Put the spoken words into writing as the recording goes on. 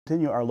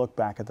Continue our look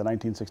back at the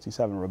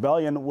 1967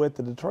 rebellion with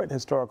the Detroit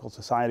Historical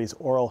Society's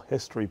Oral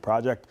History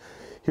Project.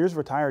 Here's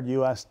retired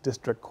U.S.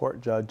 District Court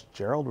Judge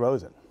Gerald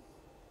Rosen.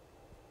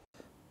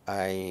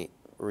 I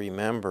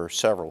remember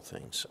several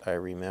things. I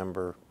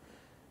remember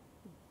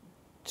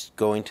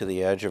going to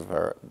the edge of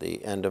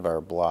the end of our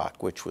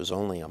block, which was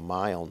only a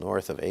mile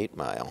north of 8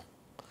 Mile,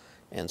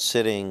 and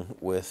sitting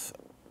with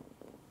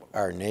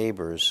our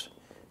neighbors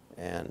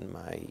and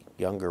my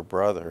younger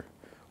brother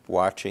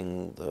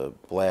watching the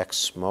black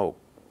smoke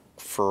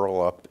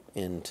furl up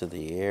into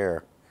the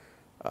air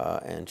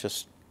and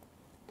just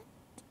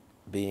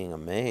being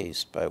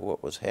amazed by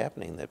what was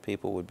happening, that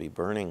people would be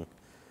burning,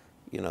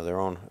 you know, their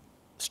own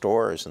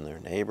stores in their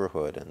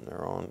neighborhood and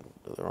their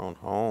own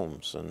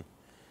homes, and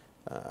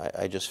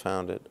I just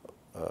found it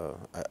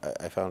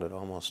I found it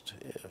almost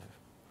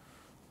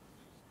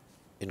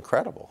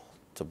incredible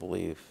to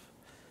believe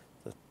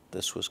that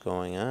this was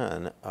going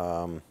on.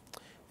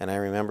 And I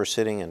remember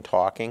sitting and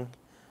talking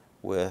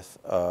with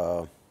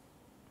my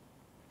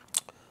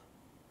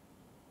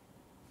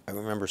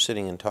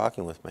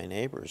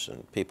neighbors,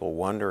 and people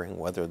wondering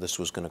whether this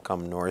was going to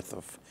come north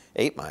of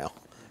 8 Mile,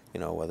 you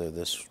know, whether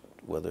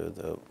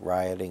the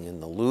rioting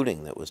and the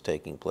looting that was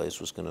taking place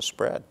was going to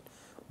spread,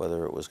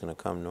 whether it was going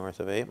to come north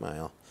of 8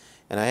 Mile.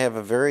 And I have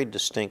a very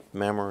distinct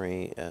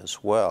memory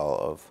as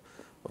well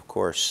of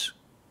course,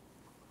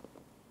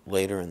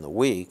 later in the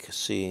week,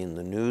 seeing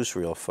the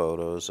newsreel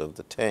photos of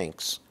the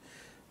tanks.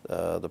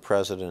 The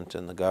president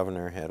and the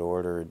governor had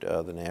ordered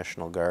the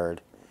National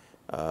Guard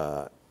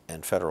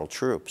and federal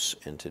troops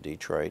into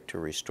Detroit to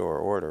restore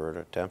order, or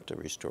to attempt to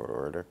restore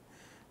order.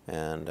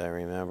 And I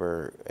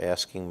remember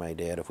asking my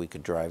dad if we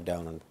could drive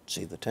down and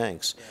see the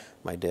tanks.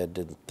 My dad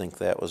didn't think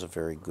that was a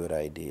very good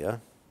idea.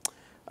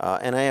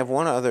 And I have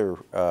one other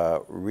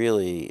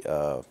really,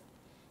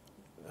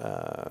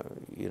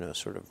 you know,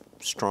 sort of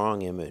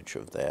strong image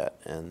of that.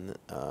 And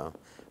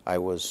I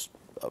was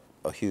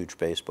a huge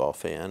baseball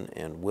fan,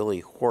 and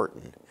Willie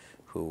Horton,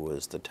 who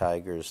was the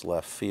Tigers'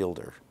 left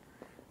fielder,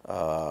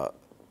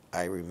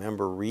 I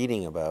remember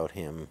reading about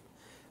him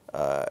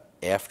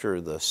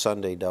after the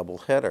Sunday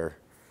doubleheader.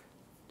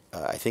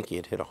 I think he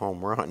had hit a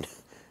home run.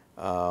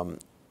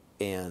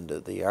 And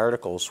the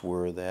articles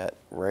were that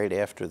right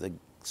after the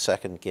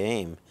second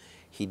game,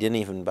 he didn't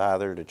even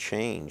bother to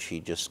change. He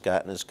just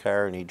got in his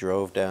car and he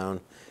drove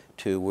down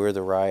to where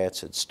the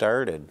riots had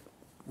started,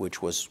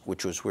 which was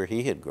where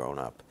he had grown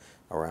up,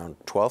 around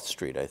 12th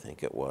Street, I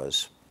think it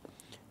was.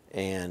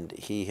 And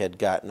he had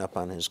gotten up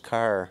on his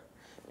car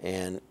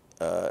and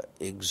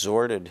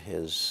exhorted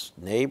his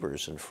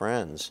neighbors and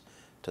friends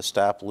to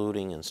stop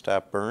looting and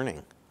stop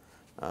burning.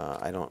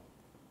 I don't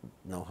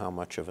know how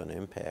much of an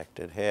impact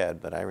it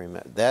had, but I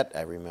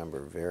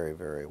remember very,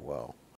 very well.